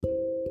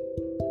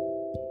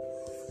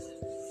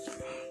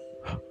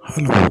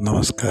Hello,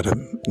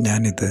 നമസ്കാരം.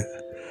 ഞാനിത്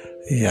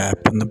ഈ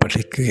ആപ്പൊന്ന്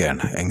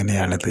പഠിക്കുകയാണ്,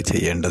 എങ്ങനെയാണിത്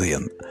ചെയ്യേണ്ടത്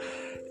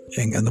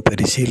എന്ന്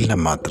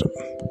പരിശീലനം മാത്രം.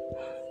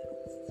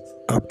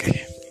 ഓക്കെ.